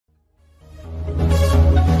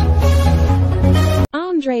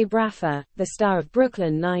Andre Braugher, the star of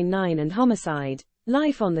Brooklyn Nine-Nine and Homicide: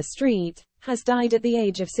 Life on the Street, has died at the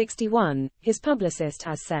age of 61, his publicist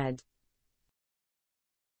has said.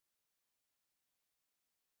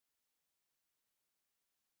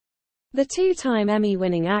 The two-time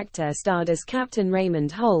Emmy-winning actor starred as Captain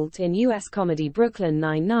Raymond Holt in U.S. comedy Brooklyn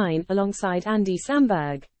Nine-Nine, alongside Andy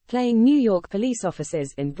Samberg, playing New York police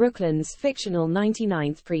officers in Brooklyn's fictional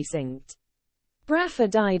 99th Precinct. Braugher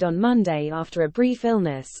died on Monday after a brief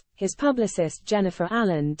illness, his publicist Jennifer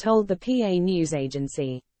Allen told the PA news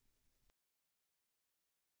agency.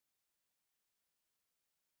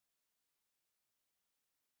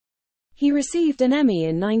 He received an Emmy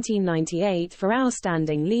in 1998 for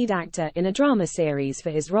Outstanding Lead Actor in a Drama Series for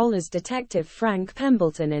his role as Detective Frank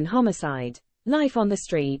Pembleton in Homicide: Life on the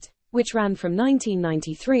Street, which ran from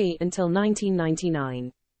 1993 until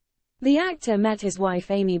 1999. The actor met his wife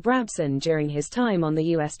Amy Brabson during his time on the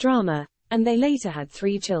U.S. drama, and they later had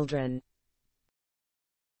 3 children.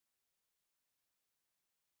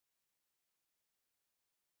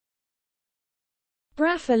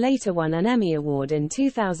 Braugher later won an Emmy Award in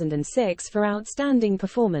 2006 for Outstanding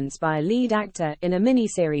Performance by a Lead Actor in a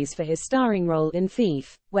miniseries for his starring role in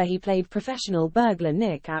Thief, where he played professional burglar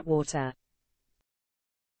Nick Atwater.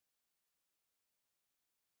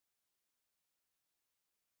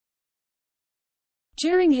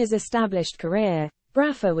 During his established career,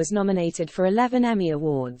 Braugher was nominated for 11 Emmy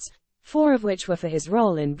Awards, 4 of which were for his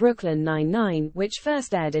role in Brooklyn Nine-Nine, which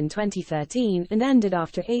first aired in 2013 and ended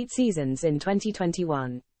after 8 seasons in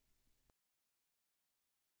 2021.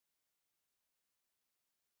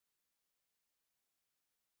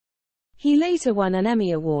 He later won an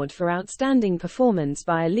Emmy Award for Outstanding Performance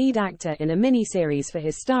by a Lead Actor in a miniseries for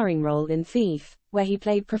his starring role in Thief, where he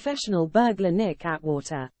played professional burglar Nick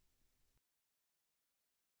Atwater.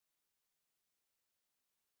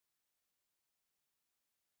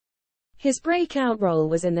 His breakout role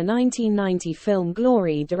was in the 1990 film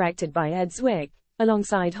Glory, directed by Ed Zwick,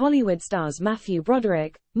 alongside Hollywood stars Matthew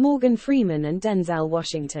Broderick, Morgan Freeman and Denzel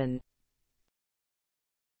Washington.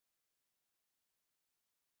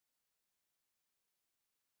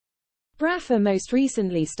 Braugher most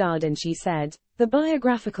recently starred in She Said, the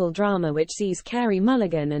biographical drama which sees Carey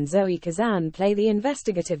Mulligan and Zoe Kazan play the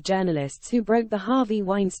investigative journalists who broke the Harvey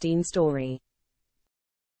Weinstein story.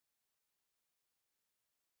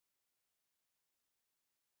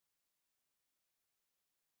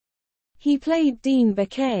 He played Dean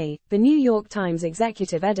Baquet, the New York Times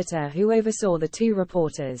executive editor who oversaw the 2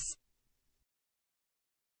 reporters.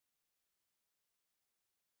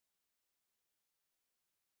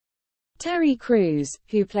 Terry Crews,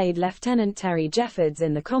 who played Lieutenant Terry Jeffords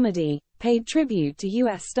in the comedy, paid tribute to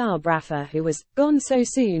U.S. star Braugher, who was gone so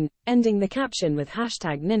soon, ending the caption with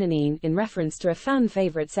 #Ninanine in reference to a fan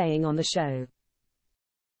favorite saying on the show.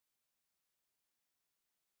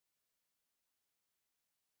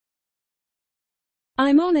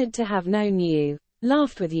 I'm honored to have known you,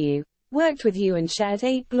 laughed with you, worked with you and shared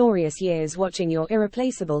 8 glorious years watching your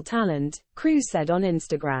irreplaceable talent, Crews said on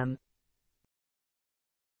Instagram.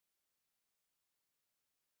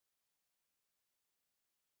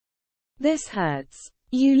 This hurts.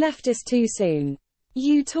 You left us too soon.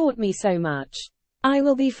 You taught me so much. I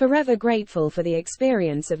will be forever grateful for the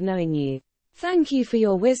experience of knowing you. Thank you for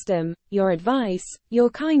your wisdom, your advice, your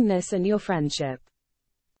kindness and your friendship.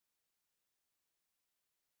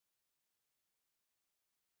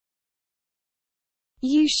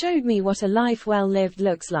 You showed me what a life well lived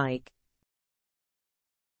looks like.